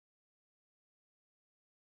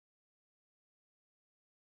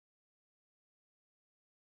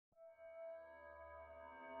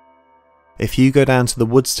If you go down to the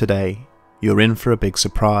woods today, you're in for a big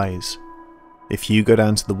surprise. If you go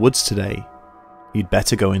down to the woods today, you'd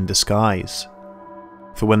better go in disguise.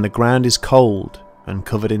 For when the ground is cold and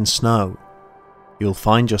covered in snow, you'll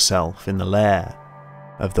find yourself in the lair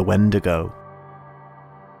of the Wendigo.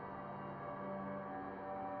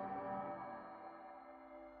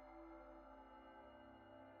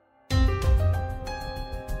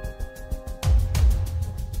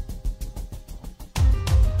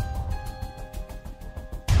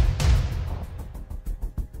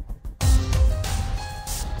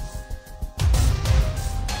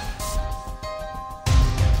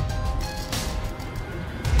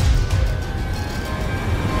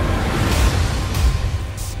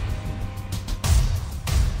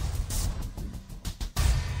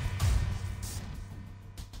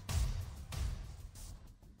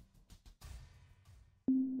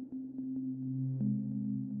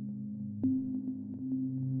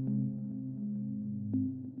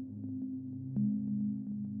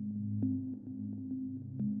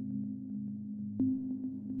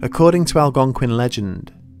 According to Algonquin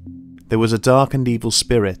legend, there was a dark and evil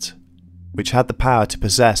spirit which had the power to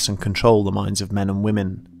possess and control the minds of men and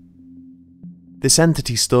women. This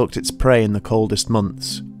entity stalked its prey in the coldest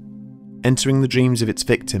months, entering the dreams of its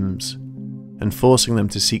victims and forcing them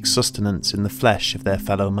to seek sustenance in the flesh of their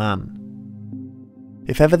fellow man.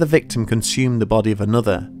 If ever the victim consumed the body of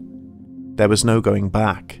another, there was no going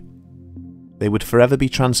back. They would forever be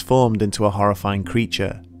transformed into a horrifying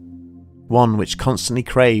creature, one which constantly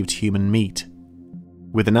craved human meat,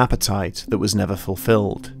 with an appetite that was never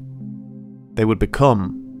fulfilled. They would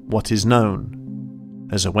become what is known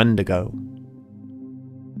as a Wendigo.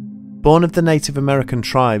 Born of the Native American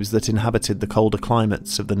tribes that inhabited the colder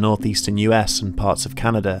climates of the northeastern US and parts of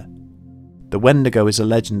Canada, the Wendigo is a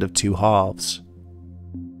legend of two halves.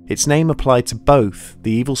 Its name applied to both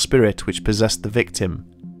the evil spirit which possessed the victim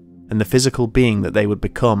and the physical being that they would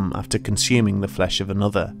become after consuming the flesh of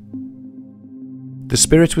another. The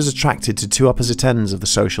spirit was attracted to two opposite ends of the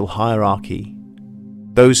social hierarchy,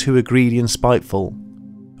 those who were greedy and spiteful,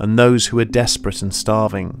 and those who were desperate and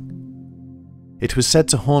starving. It was said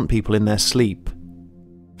to haunt people in their sleep,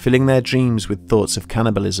 filling their dreams with thoughts of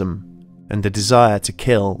cannibalism and a desire to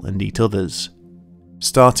kill and eat others,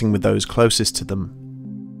 starting with those closest to them.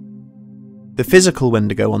 The physical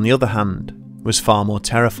Wendigo, on the other hand, was far more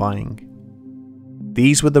terrifying.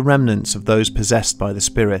 These were the remnants of those possessed by the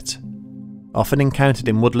spirit. Often encountered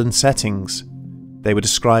in woodland settings, they were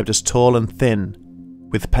described as tall and thin,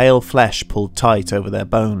 with pale flesh pulled tight over their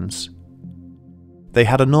bones. They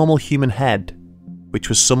had a normal human head, which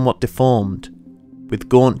was somewhat deformed, with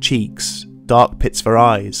gaunt cheeks, dark pits for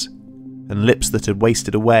eyes, and lips that had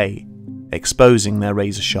wasted away, exposing their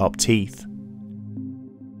razor-sharp teeth.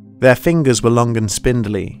 Their fingers were long and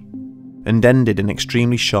spindly, and ended in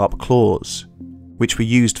extremely sharp claws, which were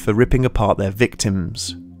used for ripping apart their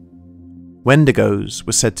victims. Wendigos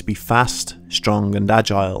were said to be fast, strong and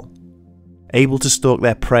agile, able to stalk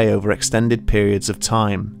their prey over extended periods of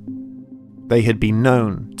time. They had been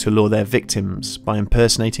known to lure their victims by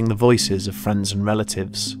impersonating the voices of friends and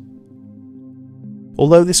relatives.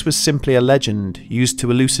 Although this was simply a legend used to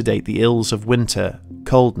elucidate the ills of winter,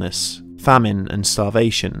 coldness, famine and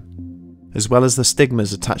starvation, as well as the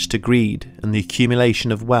stigmas attached to greed and the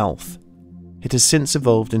accumulation of wealth, it has since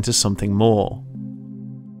evolved into something more.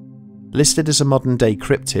 Listed as a modern-day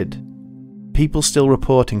cryptid, people still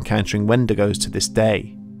report encountering Wendigos to this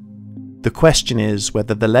day. The question is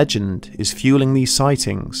whether the legend is fueling these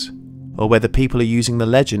sightings, or whether people are using the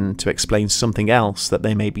legend to explain something else that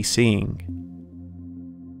they may be seeing.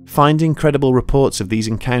 Finding credible reports of these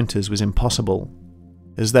encounters was impossible,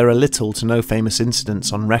 as there are little to no famous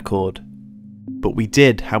incidents on record, but we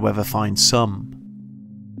did, however, find some.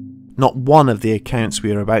 Not one of the accounts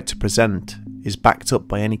we are about to present is backed up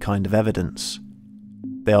by any kind of evidence.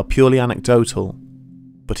 They are purely anecdotal,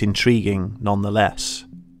 but intriguing nonetheless.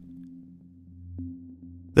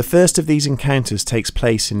 The first of these encounters takes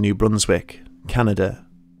place in New Brunswick, Canada,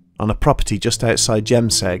 on a property just outside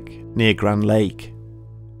Jemseg, near Grand Lake.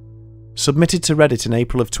 Submitted to Reddit in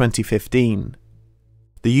April of 2015,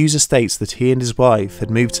 the user states that he and his wife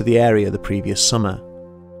had moved to the area the previous summer.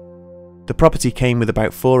 The property came with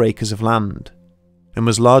about 4 acres of land, and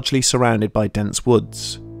was largely surrounded by dense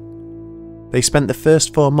woods. They spent the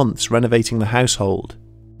first 4 months renovating the household,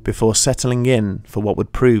 before settling in for what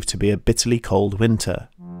would prove to be a bitterly cold winter.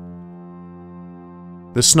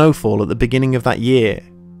 The snowfall at the beginning of that year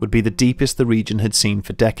would be the deepest the region had seen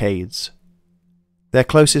for decades. Their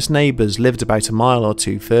closest neighbours lived about a mile or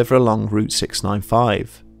two further along Route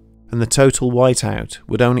 695, and the total whiteout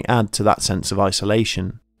would only add to that sense of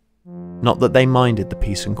isolation. Not that they minded the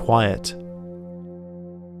peace and quiet.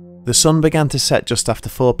 The sun began to set just after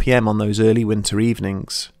 4 PM on those early winter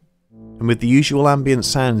evenings, and with the usual ambient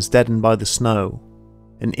sounds deadened by the snow,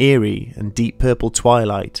 an eerie and deep purple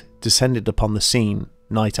twilight descended upon the scene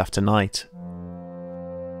night after night.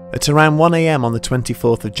 At around 1 AM on the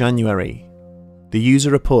 24th of January, the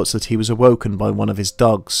user reports that he was awoken by one of his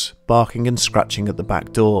dogs barking and scratching at the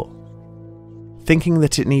back door. Thinking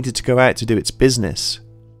that it needed to go out to do its business,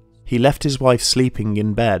 he left his wife sleeping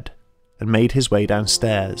in bed and made his way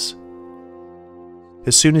downstairs.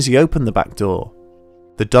 As soon as he opened the back door,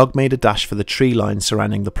 the dog made a dash for the tree line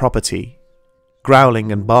surrounding the property,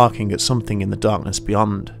 growling and barking at something in the darkness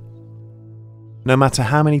beyond. No matter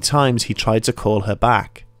how many times he tried to call her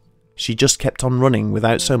back, she just kept on running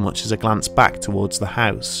without so much as a glance back towards the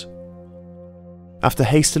house. After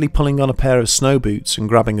hastily pulling on a pair of snow boots and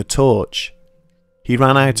grabbing a torch, he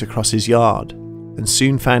ran out across his yard and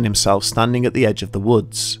soon found himself standing at the edge of the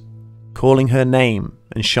woods, calling her name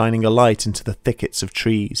and shining a light into the thickets of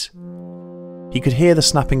trees. He could hear the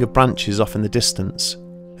snapping of branches off in the distance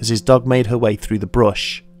as his dog made her way through the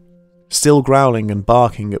brush, still growling and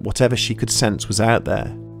barking at whatever she could sense was out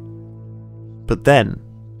there. But then,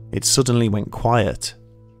 it suddenly went quiet.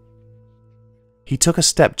 He took a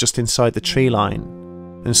step just inside the tree line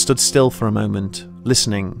and stood still for a moment,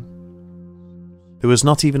 listening. There was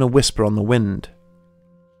not even a whisper on the wind.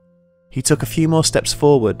 He took a few more steps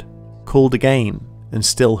forward, called again, and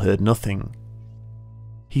still heard nothing.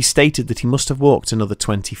 He stated that he must have walked another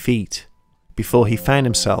 20 feet before he found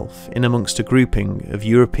himself in amongst a grouping of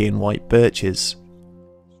European white birches,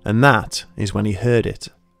 and that is when he heard it.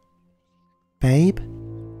 "Babe?"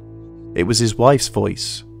 It was his wife's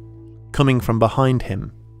voice, coming from behind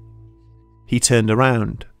him. He turned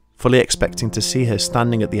around, fully expecting to see her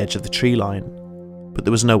standing at the edge of the tree line, but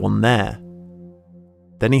there was no one there.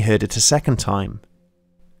 Then he heard it a second time.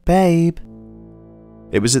 "Babe?"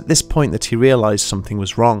 It was at this point that he realised something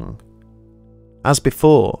was wrong. As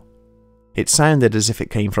before, it sounded as if it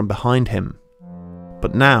came from behind him,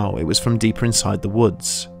 but now it was from deeper inside the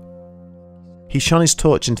woods. He shone his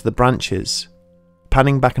torch into the branches,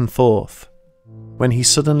 panning back and forth, when he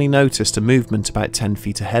suddenly noticed a movement about 10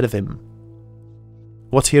 feet ahead of him.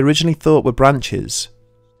 What he originally thought were branches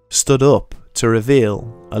stood up to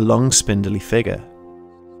reveal a long spindly figure.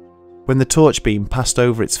 When the torch beam passed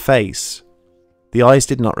over its face, the eyes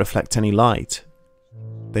did not reflect any light.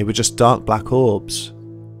 They were just dark black orbs.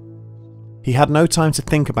 He had no time to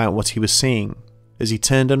think about what he was seeing as he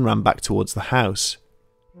turned and ran back towards the house,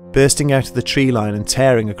 bursting out of the tree line and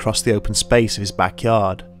tearing across the open space of his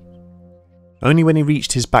backyard. Only when he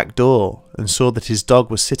reached his back door and saw that his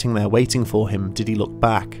dog was sitting there waiting for him did he look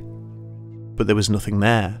back, but there was nothing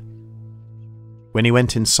there. When he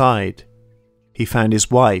went inside, he found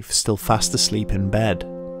his wife still fast asleep in bed.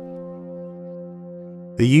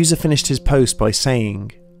 The user finished his post by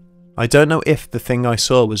saying, "I don't know if the thing I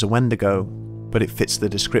saw was a Wendigo, but it fits the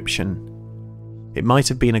description. It might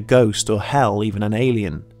have been a ghost or hell, even an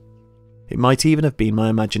alien. It might even have been my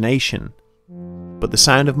imagination. But the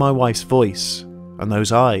sound of my wife's voice, and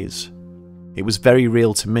those eyes, it was very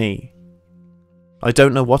real to me. I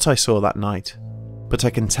don't know what I saw that night, but I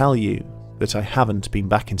can tell you that I haven't been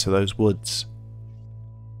back into those woods."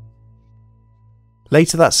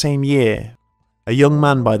 Later that same year, a young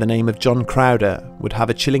man by the name of John Crowder would have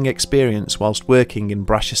a chilling experience whilst working in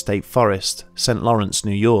Brasher State Forest, St. Lawrence,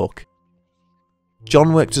 New York.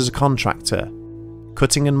 John worked as a contractor,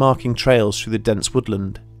 cutting and marking trails through the dense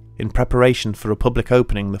woodland in preparation for a public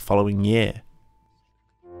opening the following year.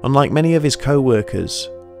 Unlike many of his co-workers,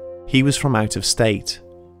 he was from out of state,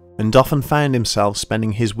 and often found himself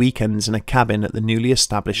spending his weekends in a cabin at the newly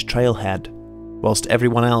established trailhead, whilst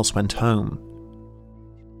everyone else went home.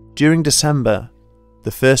 During December,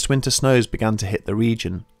 the first winter snows began to hit the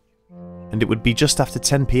region, and it would be just after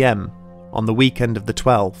 10 PM on the weekend of the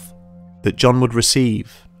 12th that John would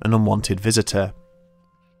receive an unwanted visitor.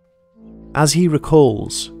 As he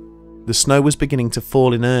recalls, the snow was beginning to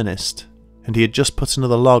fall in earnest, and he had just put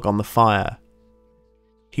another log on the fire.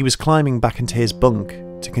 He was climbing back into his bunk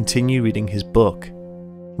to continue reading his book,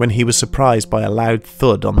 when he was surprised by a loud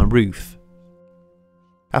thud on the roof.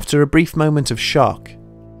 After a brief moment of shock,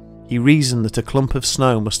 he reasoned that a clump of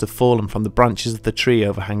snow must have fallen from the branches of the tree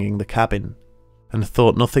overhanging the cabin, and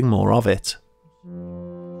thought nothing more of it.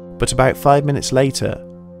 But about 5 minutes later,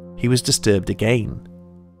 he was disturbed again,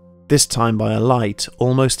 this time by a light,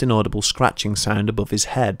 almost inaudible scratching sound above his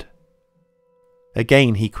head.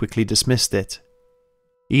 Again he quickly dismissed it.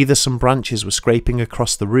 Either some branches were scraping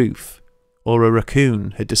across the roof, or a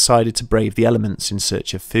raccoon had decided to brave the elements in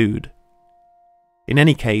search of food. In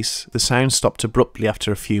any case, the sound stopped abruptly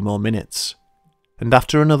after a few more minutes, and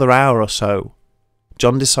after another hour or so,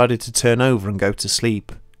 John decided to turn over and go to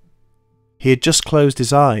sleep. He had just closed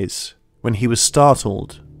his eyes when he was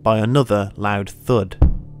startled by another loud thud,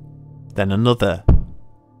 then another,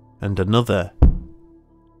 and another,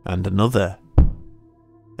 and another,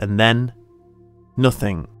 and then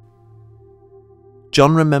nothing.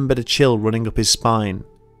 John remembered a chill running up his spine,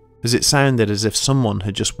 as it sounded as if someone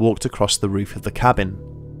had just walked across the roof of the cabin.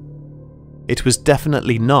 It was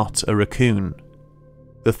definitely not a raccoon.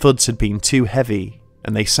 The thuds had been too heavy,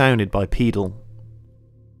 and they sounded bipedal.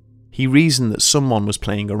 He reasoned that someone was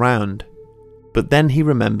playing around, but then he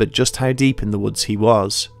remembered just how deep in the woods he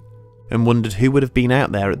was, and wondered who would have been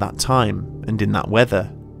out there at that time and in that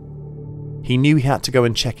weather. He knew he had to go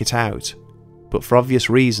and check it out, but for obvious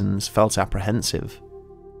reasons felt apprehensive.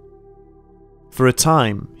 For a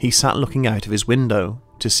time, he sat looking out of his window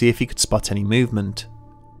to see if he could spot any movement.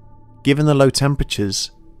 Given the low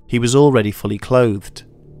temperatures, he was already fully clothed.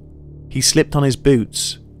 He slipped on his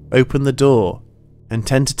boots, opened the door, and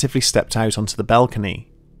tentatively stepped out onto the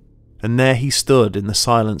balcony, and there he stood in the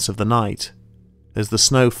silence of the night, as the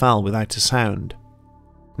snow fell without a sound,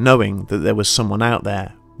 knowing that there was someone out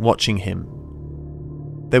there watching him.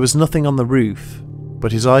 There was nothing on the roof,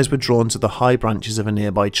 but his eyes were drawn to the high branches of a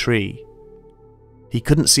nearby tree. He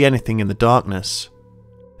couldn't see anything in the darkness,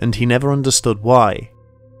 and he never understood why,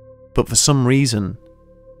 but for some reason,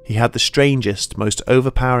 he had the strangest, most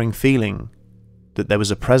overpowering feeling that there was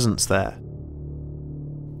a presence there.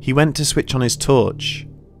 He went to switch on his torch,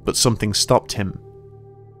 but something stopped him.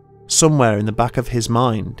 Somewhere in the back of his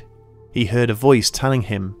mind, he heard a voice telling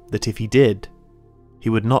him that if he did, he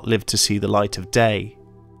would not live to see the light of day.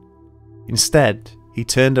 Instead, he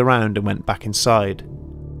turned around and went back inside,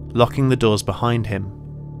 locking the doors behind him.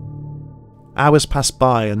 Hours passed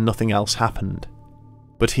by and nothing else happened,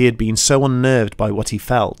 but he had been so unnerved by what he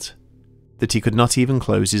felt that he could not even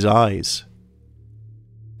close his eyes.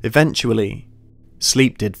 Eventually,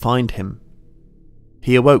 sleep did find him.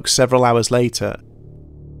 He awoke several hours later.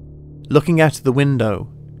 Looking out of the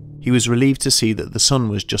window, he was relieved to see that the sun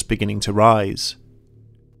was just beginning to rise.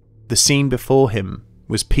 The scene before him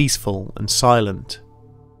was peaceful and silent,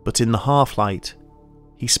 but in the half-light,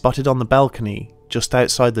 he spotted on the balcony, just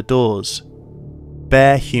outside the doors,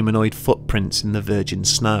 bare humanoid footprints in the virgin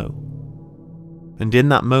snow. And in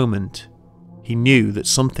that moment, he knew that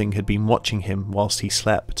something had been watching him whilst he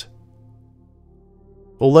slept.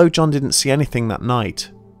 Although John didn't see anything that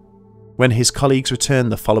night, when his colleagues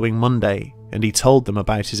returned the following Monday and he told them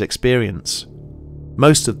about his experience,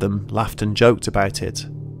 most of them laughed and joked about it.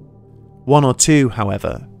 One or two,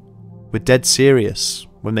 however, were dead serious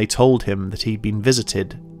when they told him that he'd been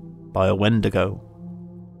visited by a Wendigo.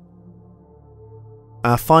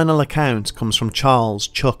 Our final account comes from Charles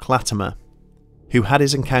Chuck Latimer, who had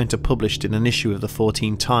his encounter published in an issue of the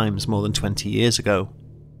Fortean Times more than 20 years ago.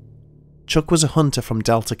 Chuck was a hunter from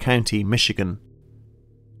Delta County, Michigan.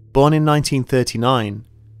 Born in 1939,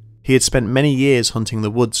 he had spent many years hunting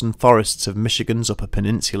the woods and forests of Michigan's Upper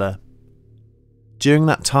Peninsula. During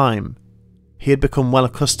that time, he had become well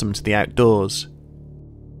accustomed to the outdoors.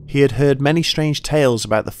 He had heard many strange tales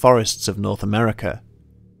about the forests of North America.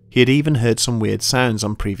 He had even heard some weird sounds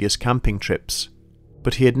on previous camping trips,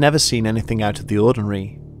 but he had never seen anything out of the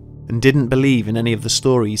ordinary, and didn't believe in any of the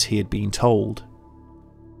stories he had been told.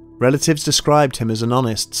 Relatives described him as an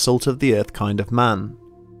honest, salt-of-the-earth kind of man,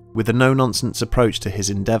 with a no-nonsense approach to his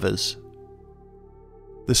endeavours.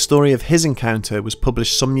 The story of his encounter was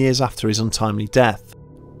published some years after his untimely death,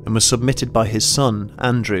 and was submitted by his son,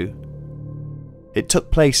 Andrew. It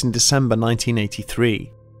took place in December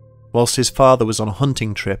 1983, whilst his father was on a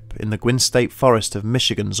hunting trip in the Gwin State Forest of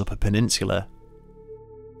Michigan's Upper Peninsula.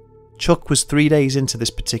 Chuck was 3 days into this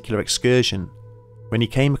particular excursion when he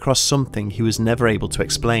came across something he was never able to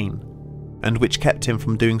explain, and which kept him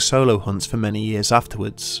from doing solo hunts for many years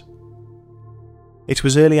afterwards. It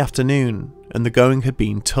was early afternoon, and the going had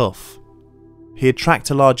been tough. He had tracked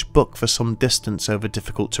a large buck for some distance over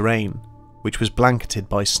difficult terrain, which was blanketed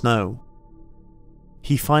by snow.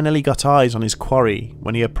 He finally got eyes on his quarry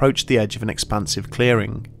when he approached the edge of an expansive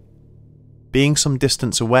clearing. Being some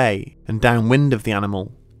distance away and downwind of the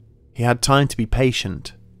animal, he had time to be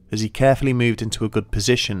patient as he carefully moved into a good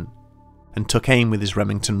position and took aim with his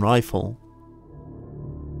Remington rifle.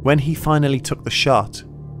 When he finally took the shot,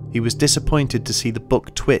 he was disappointed to see the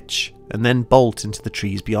buck twitch and then bolt into the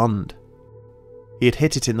trees beyond. He had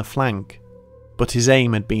hit it in the flank, but his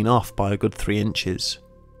aim had been off by a good 3 inches.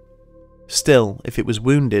 Still, if it was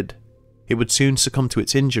wounded, it would soon succumb to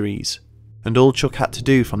its injuries, and all Chuck had to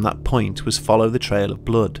do from that point was follow the trail of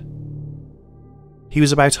blood. He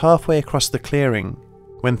was about halfway across the clearing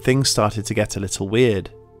when things started to get a little weird.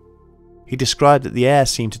 He described that the air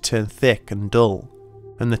seemed to turn thick and dull,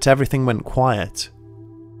 and that everything went quiet.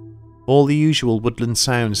 All the usual woodland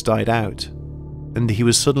sounds died out, and he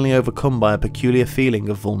was suddenly overcome by a peculiar feeling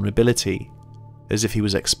of vulnerability, as if he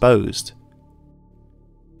was exposed.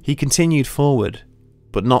 He continued forward,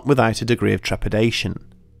 but not without a degree of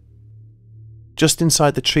trepidation. Just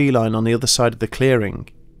inside the tree line on the other side of the clearing,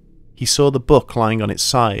 he saw the buck lying on its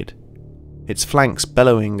side, its flanks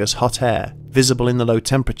bellowing as hot air, visible in the low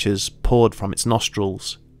temperatures, poured from its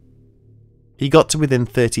nostrils. He got to within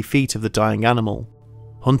 30 feet of the dying animal,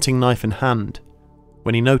 hunting knife in hand,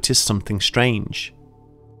 when he noticed something strange.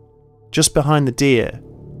 Just behind the deer,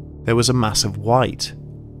 there was a mass of white,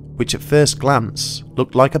 which at first glance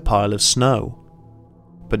looked like a pile of snow,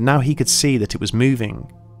 but now he could see that it was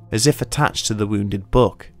moving, as if attached to the wounded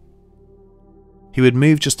buck. He would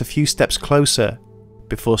move just a few steps closer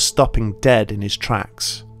before stopping dead in his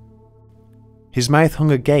tracks. His mouth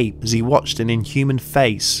hung agape as he watched an inhuman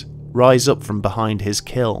face rise up from behind his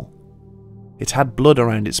kill. It had blood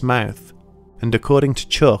around its mouth, and according to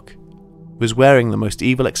Chuck, was wearing the most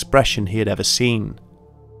evil expression he had ever seen.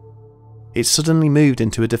 It suddenly moved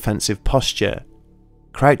into a defensive posture,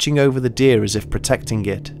 crouching over the deer as if protecting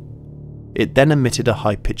it. It then emitted a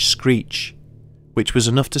high-pitched screech, which was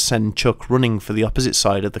enough to send Chuck running for the opposite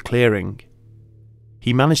side of the clearing.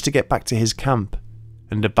 He managed to get back to his camp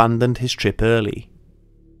and abandoned his trip early.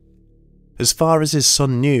 As far as his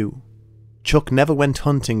son knew, Chuck never went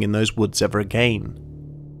hunting in those woods ever again.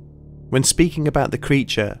 When speaking about the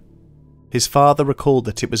creature, his father recalled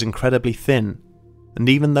that it was incredibly thin, and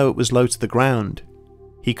even though it was low to the ground,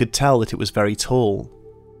 he could tell that it was very tall.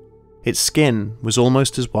 Its skin was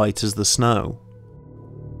almost as white as the snow.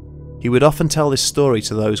 He would often tell this story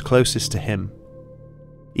to those closest to him.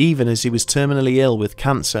 Even as he was terminally ill with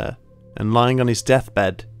cancer and lying on his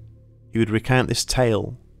deathbed, he would recount this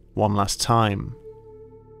tale one last time.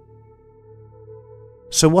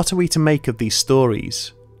 So what are we to make of these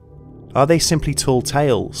stories? Are they simply tall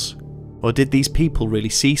tales, or did these people really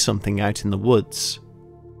see something out in the woods?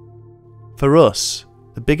 For us,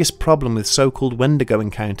 the biggest problem with so-called Wendigo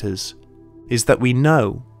encounters is that we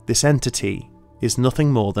know this entity is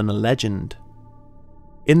nothing more than a legend.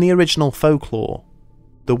 In the original folklore,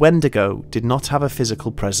 the Wendigo did not have a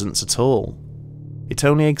physical presence at all. It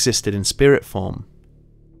only existed in spirit form.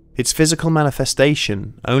 Its physical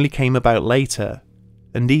manifestation only came about later,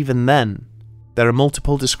 and even then, there are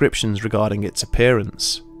multiple descriptions regarding its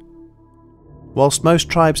appearance. Whilst most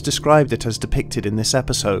tribes described it as depicted in this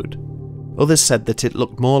episode, others said that it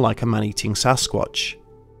looked more like a man-eating Sasquatch,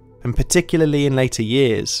 and particularly in later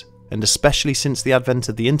years, and especially since the advent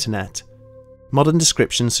of the internet, modern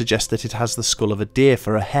descriptions suggest that it has the skull of a deer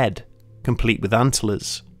for a head, complete with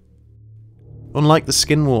antlers. Unlike the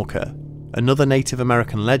Skinwalker, another Native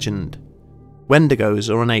American legend, Wendigos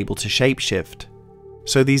are unable to shapeshift,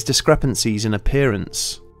 so these discrepancies in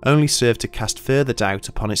appearance only serve to cast further doubt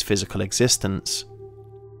upon its physical existence.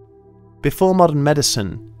 Before modern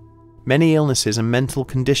medicine, many illnesses and mental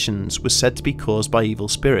conditions were said to be caused by evil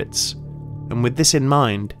spirits, and with this in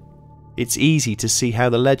mind, it's easy to see how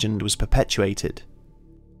the legend was perpetuated.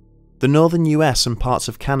 The northern US and parts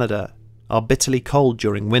of Canada are bitterly cold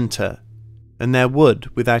during winter, and there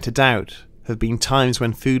would, without a doubt, have been times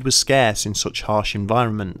when food was scarce in such harsh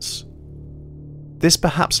environments. This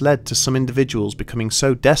perhaps led to some individuals becoming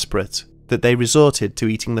so desperate that they resorted to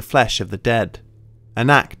eating the flesh of the dead,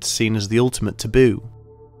 an act seen as the ultimate taboo.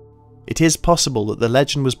 It is possible that the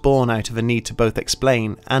legend was born out of a need to both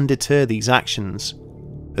explain and deter these actions,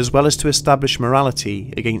 as well as to establish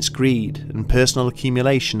morality against greed and personal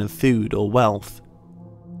accumulation of food or wealth.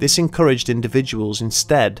 This encouraged individuals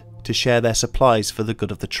instead to share their supplies for the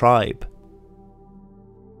good of the tribe.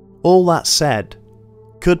 All that said,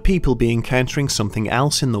 could people be encountering something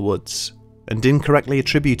else in the woods, and incorrectly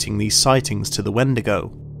attributing these sightings to the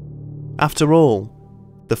Wendigo? After all,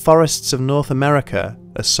 the forests of North America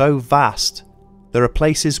are so vast, there are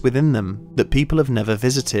places within them that people have never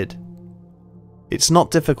visited. It's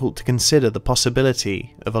not difficult to consider the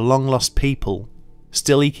possibility of a long-lost people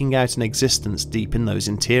still eking out an existence deep in those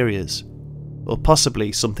interiors, or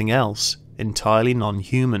possibly something else entirely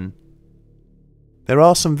non-human. There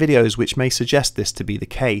are some videos which may suggest this to be the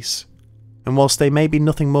case, and whilst they may be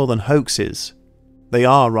nothing more than hoaxes, they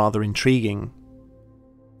are rather intriguing.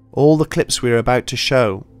 All the clips we are about to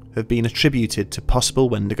show have been attributed to possible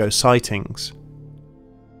Wendigo sightings.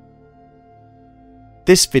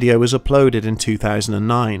 This video was uploaded in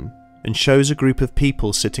 2009 and shows a group of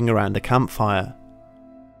people sitting around a campfire.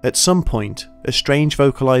 At some point, a strange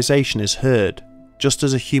vocalization is heard, just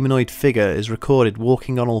as a humanoid figure is recorded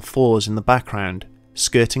walking on all fours in the background,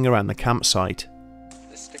 skirting around the campsite.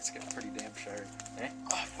 This stick's getting pretty damn sharp, eh?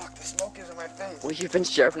 Oh fuck, the smoke is in my face. Well, you've been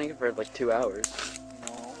sharpening it for like 2 hours.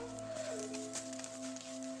 No.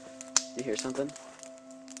 You hear something?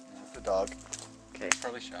 It's the dog. Okay.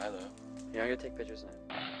 Probably shy though. Yeah, I'm gonna take pictures now.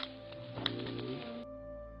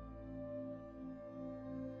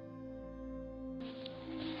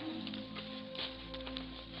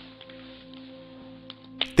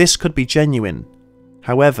 This could be genuine.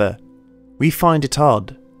 However, we find it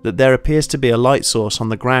odd that there appears to be a light source on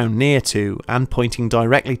the ground near to and pointing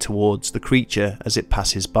directly towards the creature as it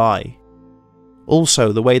passes by.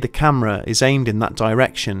 Also, the way the camera is aimed in that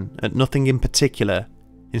direction at nothing in particular,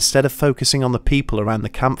 instead of focusing on the people around the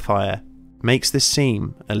campfire, makes this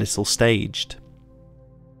seem a little staged.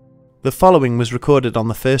 The following was recorded on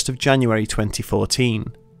the 1st of January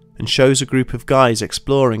 2014 and shows a group of guys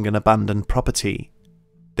exploring an abandoned property.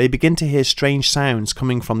 They begin to hear strange sounds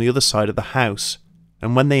coming from the other side of the house,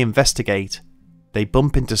 and when they investigate, they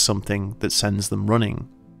bump into something that sends them running.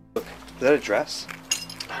 Look, is that a dress?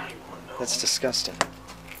 That's disgusting.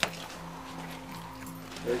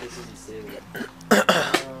 Maybe this isn't saving it.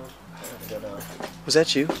 I don't know. Was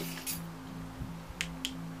that you?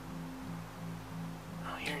 I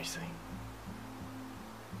don't hear anything.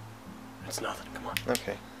 It's nothing, come on.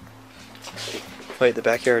 Okay. Wait, the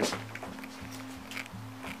backyard.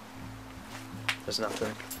 There's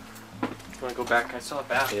nothing. You wanna go back? I saw a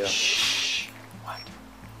bat. Yeah. Shh. What?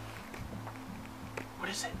 What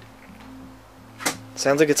is it?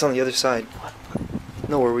 Sounds like it's on the other side. What?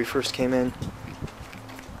 No, where we first came in.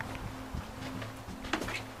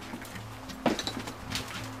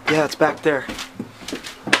 Yeah, it's back there.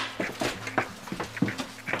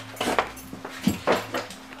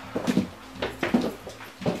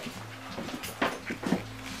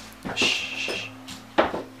 Shh.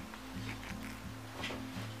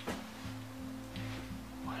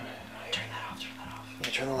 Turn that off, turn that off. Yeah,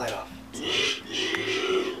 turn the light off.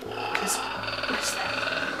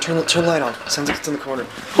 Turn the light on. Sounds like it's in the corner.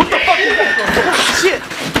 What the fuck is that? Shit!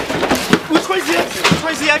 Which way's the exit? Which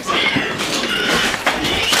way's the exit?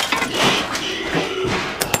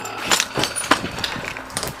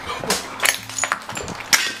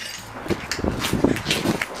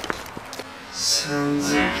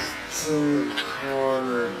 Sounds like it's in the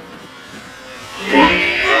corner.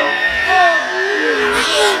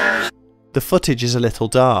 The footage is a little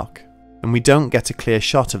dark, and we don't get a clear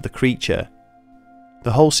shot of the creature.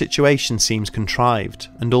 The whole situation seems contrived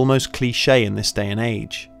and almost cliché in this day and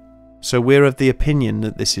age, so we're of the opinion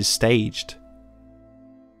that this is staged.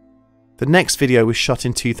 The next video was shot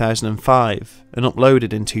in 2005 and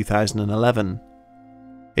uploaded in 2011.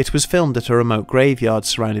 It was filmed at a remote graveyard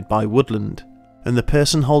surrounded by woodland, and the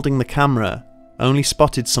person holding the camera only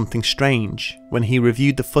spotted something strange when he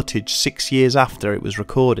reviewed the footage 6 years after it was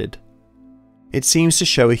recorded. It seems to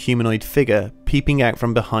show a humanoid figure peeping out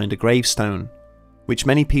from behind a gravestone, which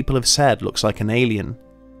many people have said looks like an alien,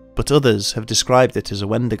 but others have described it as a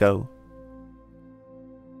Wendigo.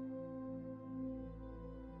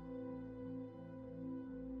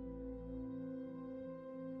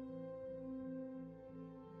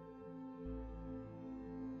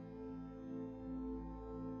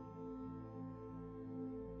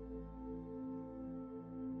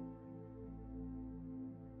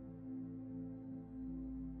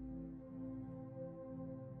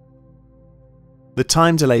 The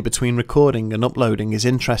time delay between recording and uploading is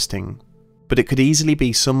interesting, but it could easily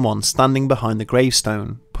be someone standing behind the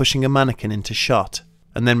gravestone pushing a mannequin into shot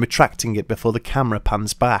and then retracting it before the camera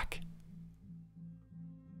pans back.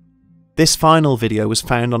 This final video was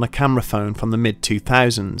found on a camera phone from the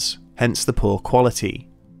mid-2000s, hence the poor quality.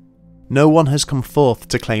 No one has come forth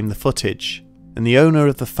to claim the footage, and the owner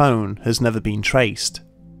of the phone has never been traced.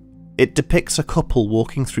 It depicts a couple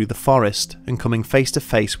walking through the forest and coming face to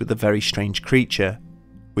face with a very strange creature,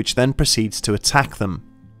 which then proceeds to attack them.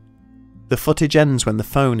 The footage ends when the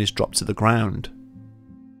phone is dropped to the ground.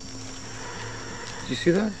 Do you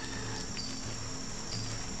see that?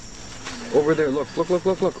 Over there, look,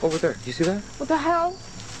 over there. Do you see that? What the hell?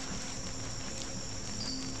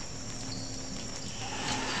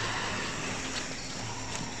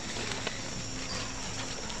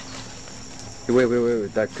 Wait,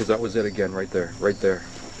 that, because that was it again, right there. Wait. I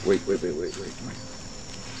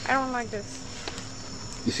don't like this.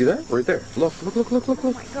 You see that? Right there. Look.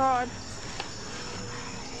 Oh my god.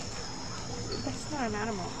 That's not an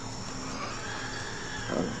animal.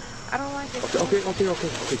 I don't like it. Okay,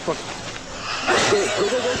 fuck.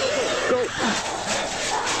 Go.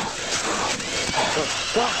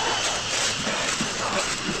 Fuck.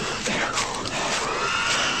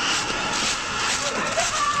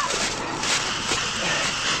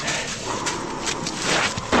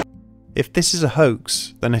 If this is a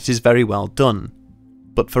hoax, then it is very well done,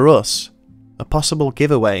 but for us, a possible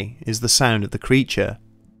giveaway is the sound of the creature,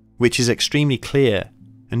 which is extremely clear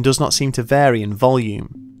and does not seem to vary in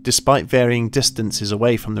volume, despite varying distances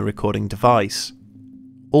away from the recording device.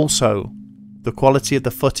 Also, the quality of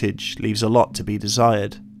the footage leaves a lot to be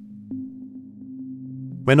desired.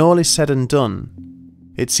 When all is said and done,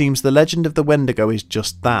 it seems the legend of the Wendigo is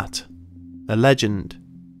just that, a legend.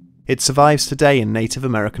 It survives today in Native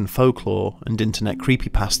American folklore and internet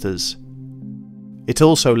creepypastas. It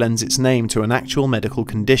also lends its name to an actual medical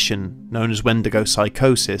condition known as Wendigo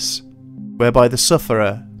psychosis, whereby the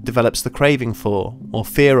sufferer develops the craving for or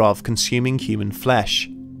fear of consuming human flesh,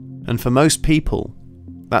 and for most people,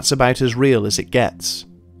 that's about as real as it gets.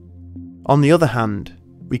 On the other hand,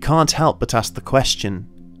 we can't help but ask the question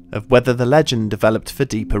of whether the legend developed for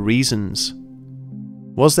deeper reasons.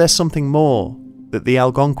 Was there something more that the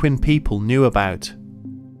Algonquin people knew about?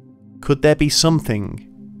 Could there be something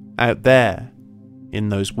out there in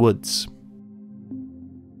those woods?